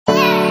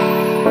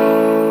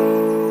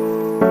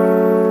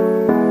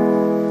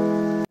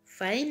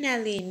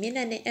Finally,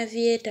 Mina ne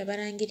Aviator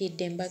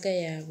balangiridde embaga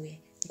yaabwe.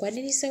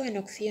 Nkwaniriza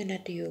wano ku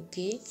PHIO-NATU-UG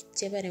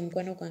kyebale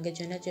mukwano gwange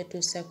gyonna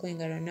gyotuusaako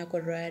engalo lunaku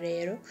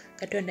olwaleero.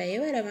 Katonda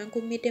yeewala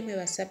bankummidde mwe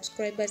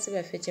basubscribers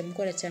baffe kye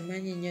mukola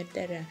kyamaanyi nnyo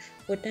ddala.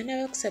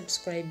 Bw'otannaba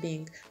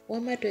kusubscribing,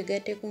 wamma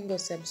twegatteko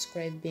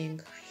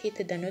ng'osubscribing.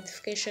 Hit the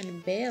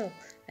notification bell.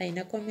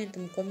 Ayina comment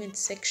mu comment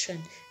section.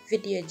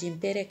 Video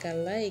gimpereka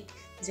like.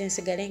 Nze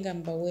nsigale nga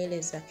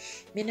mbaweereza.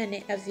 Mina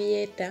ne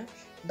Aviator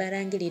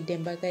balangiridde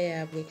embaga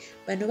yaabwe.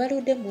 Bano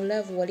baludde mu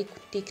love wali ku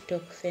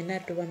TikTok ffenna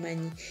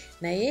tubamanyi.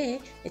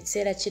 Naye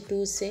ekiseera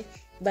kituuse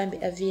bambi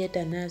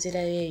Aviator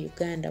n'azirayo e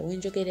Uganda.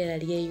 Wenjogerera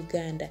li e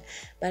Uganda.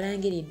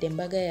 Balangiridde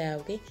embaga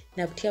yaabwe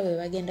na butya bwe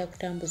bagenda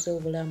kutambuza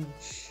obulamu.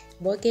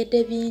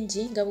 Boogedde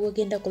bingi nga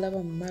bwogenda kulaba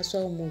mu maaso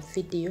awo mu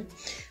video.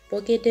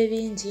 Boogedde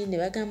bingi ne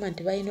bagamba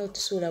nti balina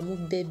otusuulamu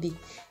baby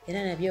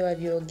era nabyo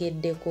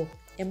babyogeddeko.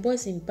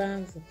 Emboozi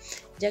mpanvu.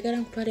 Njagala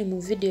nkutwale mu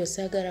video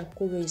saagala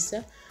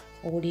kukulwisa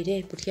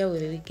owulire butya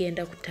bwe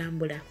bigenda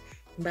kutambula.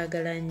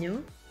 Mbagala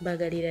nnyo,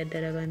 mbagalira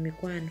ddala ba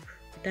mikwano.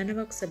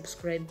 Otannaba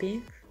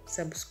kusubscribing,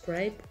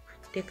 subscribe,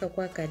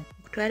 teekako akadde.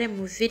 Nkutwale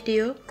mu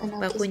video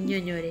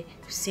bakunnyonnyole.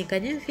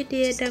 Tusinkanye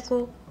video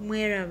eddako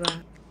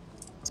mweraba.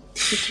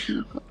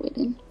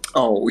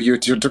 Oh, you're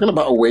talking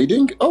about a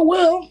wedding? Oh,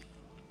 well.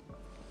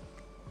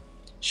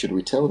 Should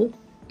we tell them?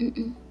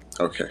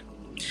 Okay.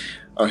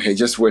 Okay,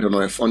 just wait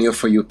on your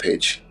For You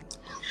page.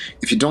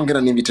 If you don't get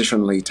an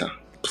invitation later,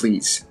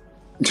 please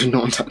do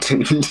not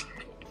attend.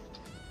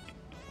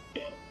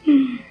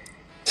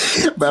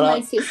 But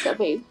my sister,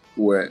 babe.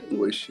 Where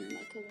is she?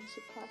 My cousin,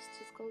 she passed.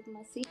 She's called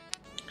Mercy.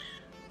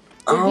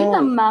 Oh. Is it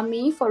a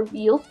mommy for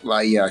real?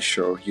 Yeah,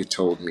 sure. You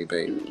told me,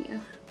 babe.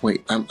 Yeah.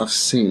 Wait, I've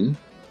seen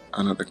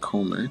another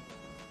comment.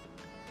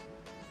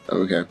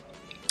 Okay.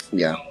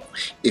 Yeah.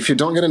 If you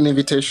don't get an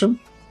invitation,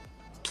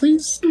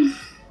 please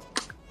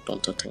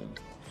don't attend.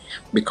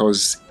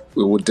 Because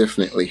we will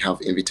definitely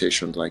have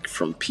invitations like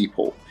from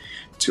people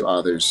to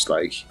others.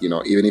 Like, you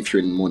know, even if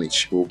you're in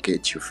Munich, we'll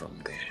get you from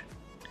there.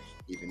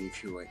 Even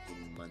if you are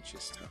in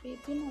Manchester. Babe,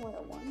 you know what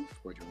I want?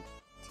 What do you want?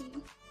 Tea.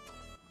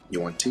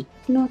 You want tea?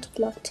 Not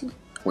black tea.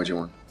 What do you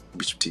want?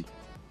 Which tea?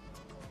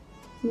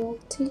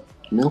 Milk tea.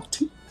 Milk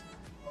tea?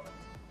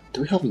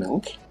 Do we have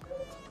milk?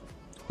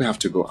 We have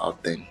to go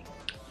out then.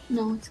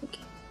 No, it's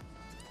okay.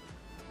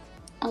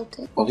 I'll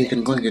take Or we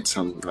can go and get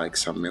some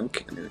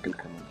milk and then we can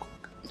come and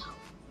cook. No,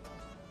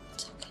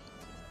 it's okay.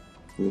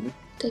 Really?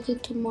 Take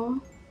it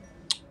tomorrow.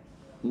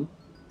 Hmm?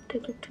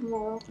 Take it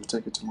tomorrow. I'll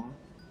take it tomorrow?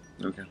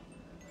 Okay.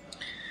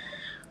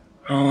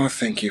 Oh,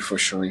 thank you for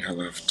showing her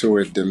love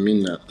toward the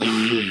Mina.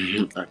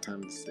 I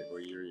time to say, oh,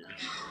 yeah.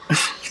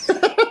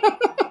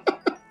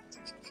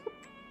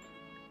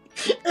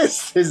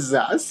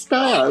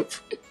 Stop.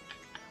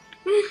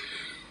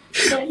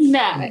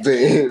 Nah.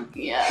 Babe.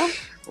 Yeah.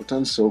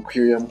 I'm so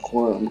curious.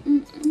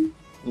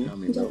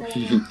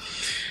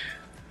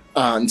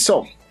 And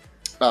so,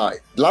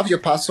 love your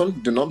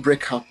person. Do not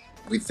break up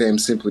with them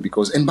simply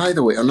because. And by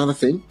the way, another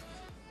thing,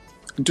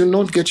 do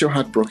not get your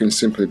heart broken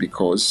simply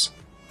because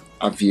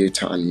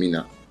Aviator and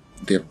Mina,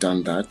 they've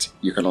done that.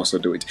 You can also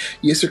do it.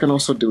 Yes, you can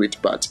also do it,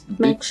 but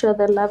make sure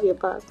they love you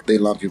back. They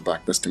love you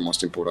back. That's the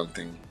most important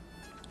thing.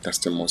 That's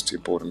the most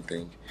important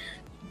thing.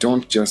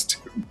 Don't just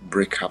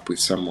break up with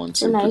someone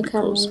simply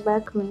because. Coming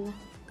back, Mina.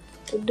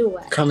 To do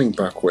what? Coming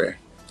back where?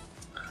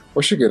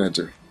 What's she gonna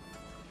do?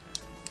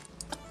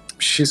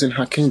 She's in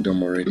her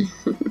kingdom already.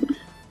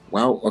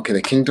 Wow. Okay,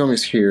 the kingdom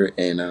is here,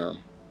 and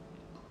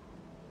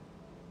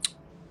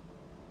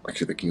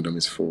actually, the kingdom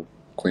is full.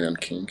 Queen and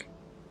king.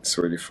 It's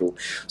already full.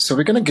 So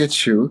we're gonna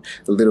get you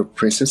little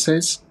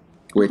princesses.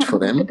 Wait for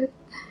them.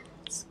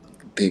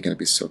 They're gonna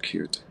be so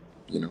cute.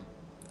 You know.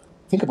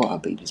 Think about our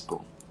babies,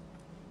 bro.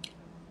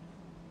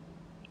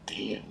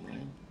 Damn,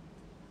 man.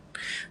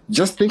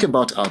 Just think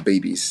about our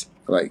babies.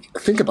 Like,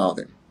 think about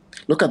them.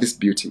 Look at this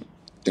beauty.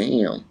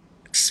 Damn.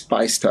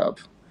 Spiced up.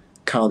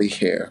 Curly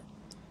hair.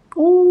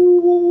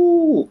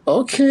 Ooh,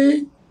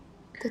 okay.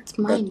 That's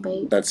mine,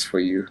 babe. That's for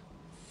you.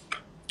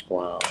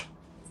 Wow.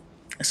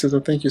 I said,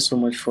 oh, thank you so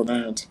much for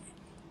that.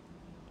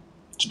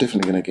 You're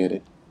definitely gonna get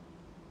it.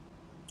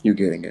 You're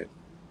getting it.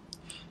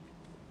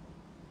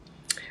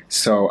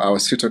 So I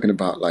was still talking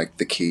about like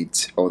the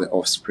kids or the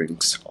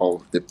offsprings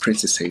or the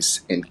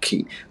princesses and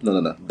king.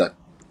 No.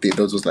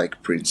 Those was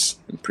like prince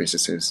and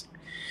princesses.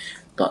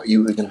 But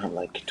you were gonna have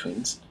like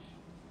twins.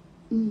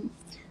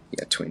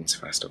 Yeah, twins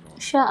first of all.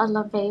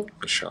 Inshallah, babe.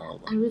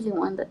 Inshallah. I really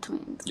want the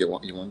twins. You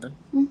want them?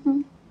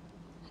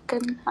 I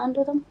can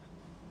handle them.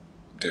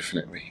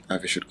 Definitely.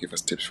 Avi should give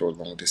us tips for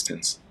long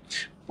distance.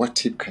 What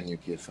tip can you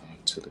give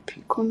to the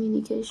people?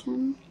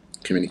 Communication.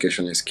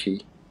 Communication is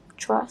key.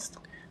 Trust.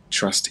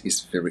 Trust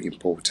is very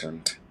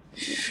important.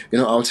 You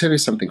know, I'll tell you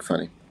something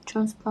funny.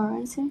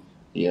 Transparency.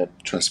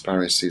 Yep,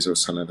 transparency is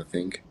also another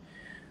thing.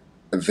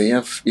 They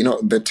have, you know,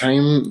 the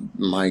time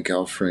my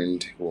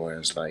girlfriend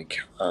was like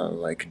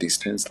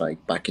distance,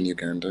 like back in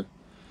Uganda,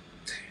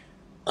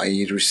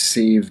 I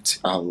received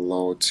a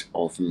lot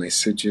of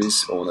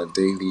messages on a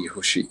daily,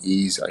 who she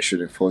is, I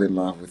shouldn't fall in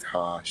love with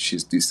her,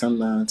 she's this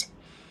and that.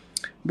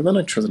 But then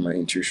I trusted my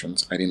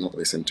intuitions. I did not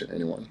listen to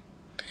anyone.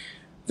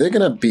 There are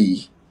gonna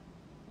be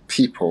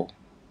people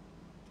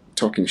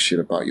talking shit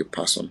about your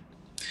person.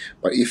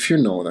 But if you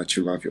know that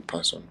you love your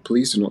person,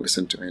 please do not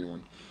listen to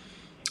anyone.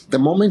 The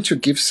moment you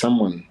give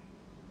someone,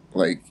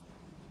 the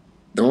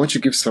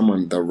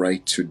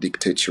right to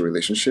dictate your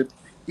relationship,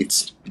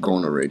 it's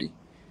gone already.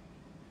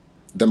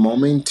 The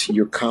moment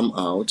you come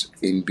out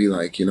and be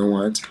like, you know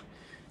what,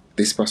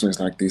 this person is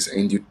like this,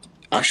 and you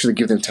actually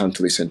give them time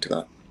to listen to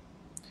that,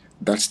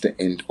 that's the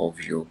end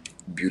of your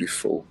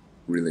beautiful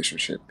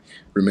relationship.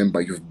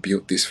 Remember, you've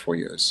built this for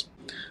years.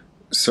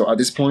 So at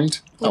this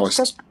point,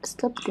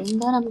 Stop doing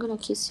that. I'm gonna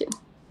kiss you.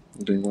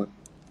 Doing what?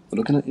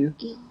 Looking at you?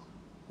 Yeah.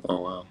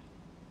 Oh wow.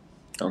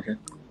 Okay.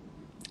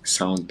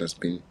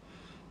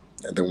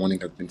 The warning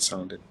has been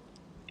sounded.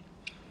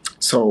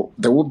 So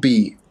there will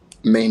be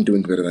men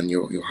doing better than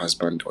your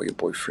husband or your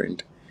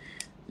boyfriend.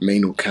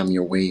 Men will come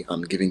your way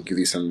and giving you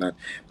this and that.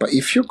 But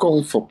if you're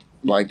going for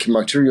like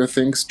material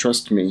things,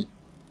 trust me,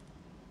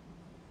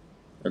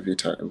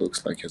 Aviator, it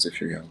looks like as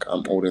if you're young.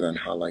 I'm older than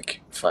her,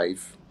 like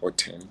 5 or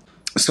 10.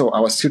 So I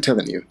was still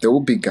telling you, there will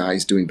be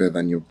guys doing better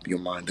than your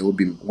man. There will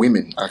be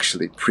women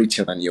actually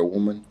prettier than your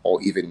woman,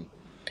 or even,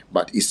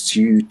 but it's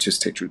you to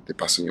stay true to the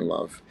person you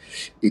love.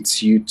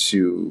 It's you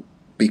to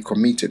be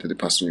committed to the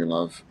person you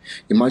love.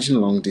 Imagine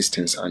long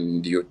distance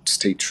and you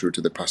stay true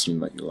to the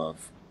person that you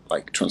love.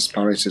 Like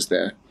transparency is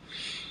there.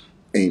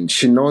 And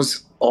she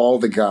knows all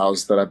the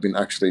girls that have been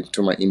actually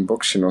to my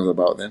inbox. She knows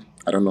about them.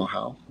 I don't know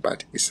how,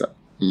 but it's a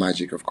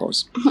magic, of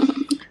course.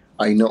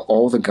 I know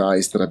all the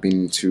guys that have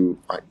been into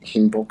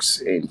inbox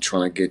and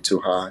trying to get to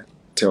her,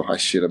 tell her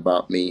shit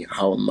about me,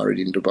 how I'm married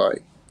in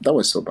Dubai. That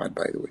was so bad,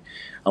 by the way.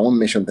 I won't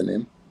mention the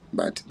name,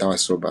 but that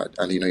was so bad.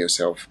 And you know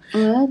yourself.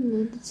 What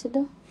did she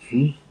do?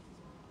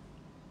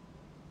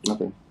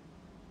 Nothing.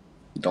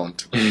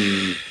 Don't.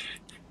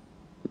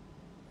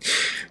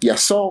 Yeah,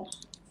 so,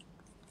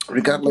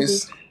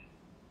 regardless.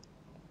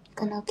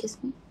 Can you kiss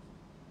me?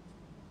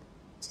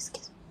 Just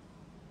kiss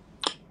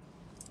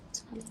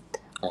me.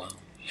 Wow.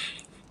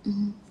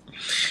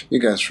 You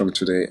guys from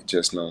today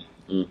just know.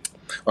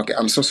 Okay,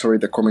 I'm so sorry.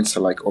 The comments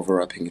are like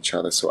overlapping each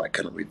other, so I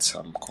can read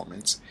some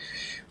comments.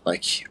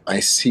 Like,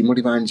 I see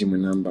Muribanji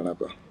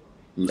Munambalaba.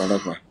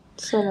 Mbalaba.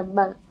 So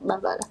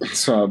babala.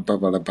 So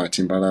Babala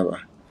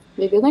Batimbalaba.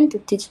 Maybe you're going to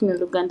teach me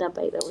Luganda,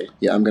 by the way.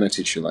 Yeah, I'm going to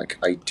teach you, like,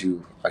 I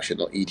do actually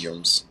know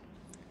idioms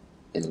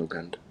in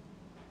Luganda.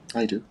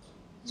 I do.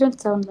 You don't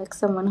sound like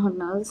someone who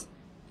knows.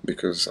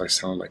 Because I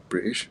sound like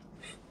British.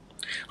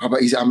 Oh,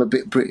 but I'm a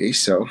bit British,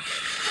 so.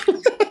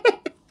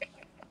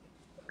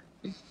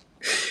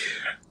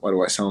 What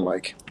do I sound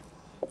like?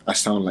 I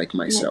sound like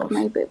myself.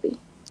 Like my baby.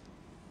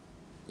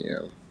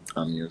 Yeah,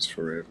 I'm yours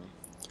forever.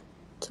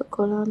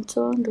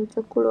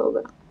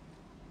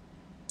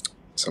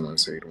 Someone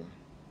said one.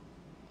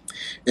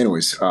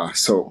 Anyways,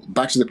 so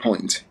back to the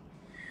point.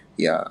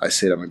 Yeah, I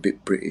said I'm a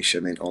bit British,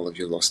 and then all of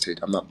you lost it.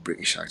 I'm not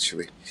British,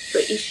 actually.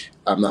 British.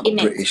 I'm not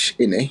British.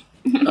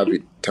 I'll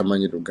be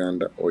Tamanya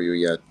Uganda, or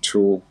you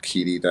too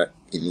Kirida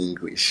in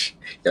English.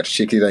 You're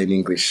Shikida in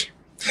English.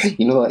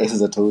 You know what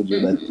else I told you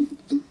that?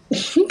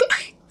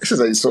 This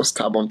is so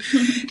stubborn.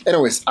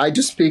 Anyways, I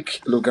do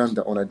speak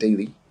Luganda on a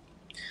daily.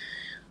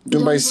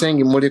 Dumba is saying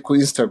Moleko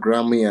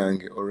Instagram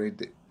yang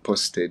already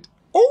posted.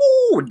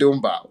 Oh,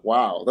 Dumba.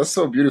 Wow, that's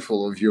so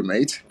beautiful of you,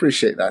 mate.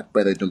 Appreciate that.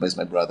 By the way, Dumba is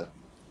my brother.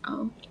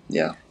 Oh.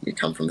 Yeah, we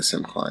come from the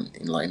same clan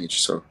in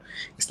lineage, so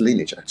it's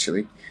lineage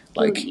actually.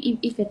 Like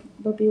even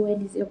Bobby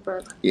Wine is your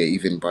brother. Yeah,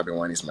 even Bobby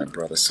Wine is my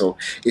brother. So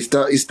it's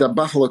the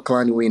Buffalo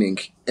clan winning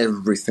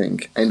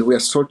everything, and we are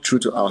so true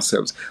to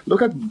ourselves.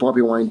 Look at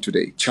Bobby Wine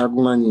today.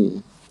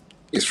 Chagulani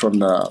is from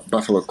the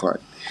Buffalo clan.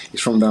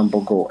 He's from the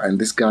Ambogo, and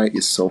this guy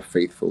is so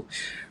faithful.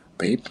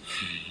 Babe,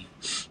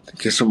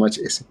 thank you so much,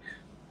 Issy.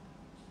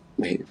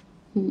 Babe,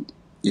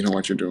 you know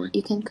what you're doing.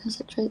 You can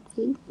concentrate,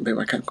 please. Babe,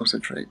 I can't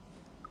concentrate.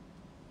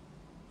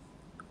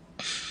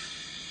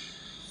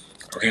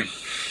 Okay.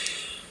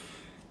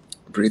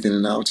 Breathing in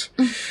and out.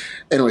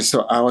 Anyway,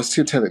 so I was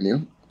still telling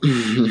you.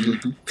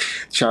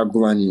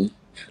 Chagulani.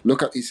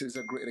 Look at this is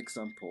a great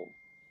example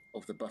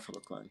of the Buffalo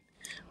clan.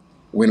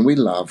 When we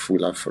love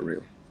for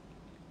real.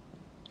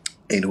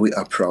 And we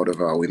are proud of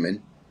our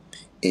women.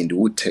 And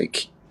we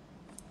take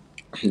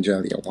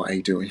Jalia, what are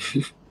you doing?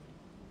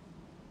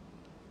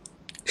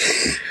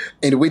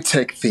 And we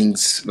take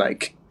things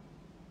like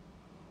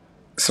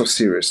so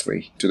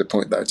seriously to the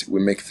point that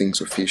we make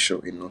things official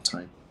in no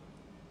time.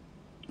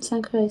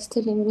 Sankara is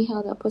telling me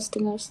how they're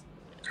posting us.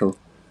 Who?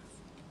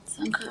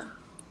 Sankara.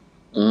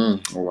 Oh,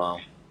 wow.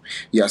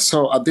 Yeah,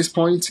 so at this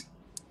point,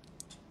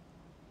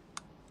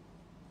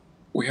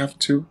 we have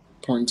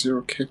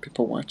 2.0k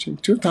people watching.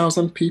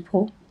 2,000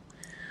 people.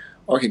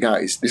 Okay,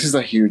 guys, this is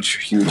a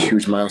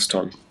huge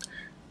milestone.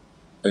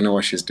 I know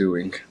what she's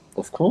doing.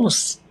 Of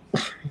course.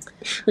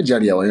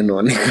 Jadia, what you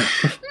know?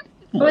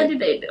 What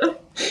did I do?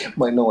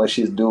 I know what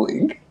she's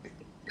doing.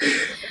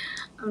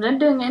 I'm not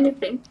doing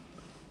anything.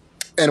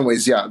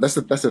 Anyways, yeah, that's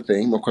the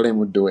thing. Mokolem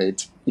would do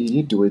it.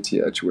 You do it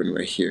here when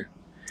we're here.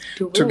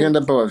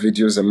 Tugenda bawa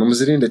videos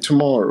mumuzirinde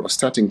tomorrow,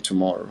 starting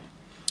tomorrow.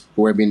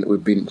 We've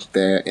been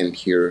there and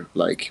here,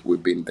 like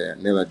we've been there.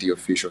 Nella D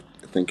official,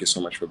 thank you so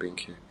much for being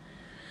here.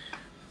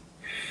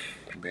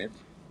 Babe,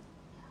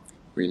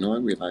 we know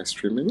we live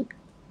streaming.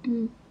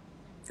 You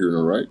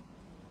know, right?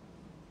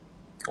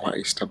 Why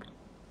is stubborn?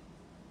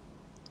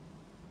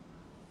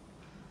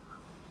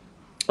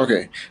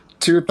 Okay,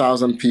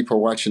 2,000 people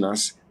watching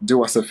us.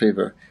 Do us a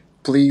favor.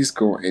 Please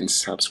go and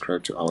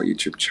subscribe to our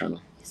YouTube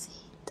channel.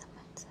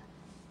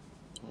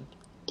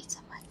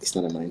 It's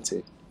not a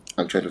mindset.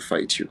 I'm trying to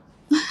fight you.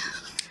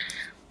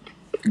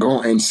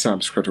 Go and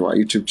subscribe to our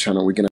YouTube channel. We're gonna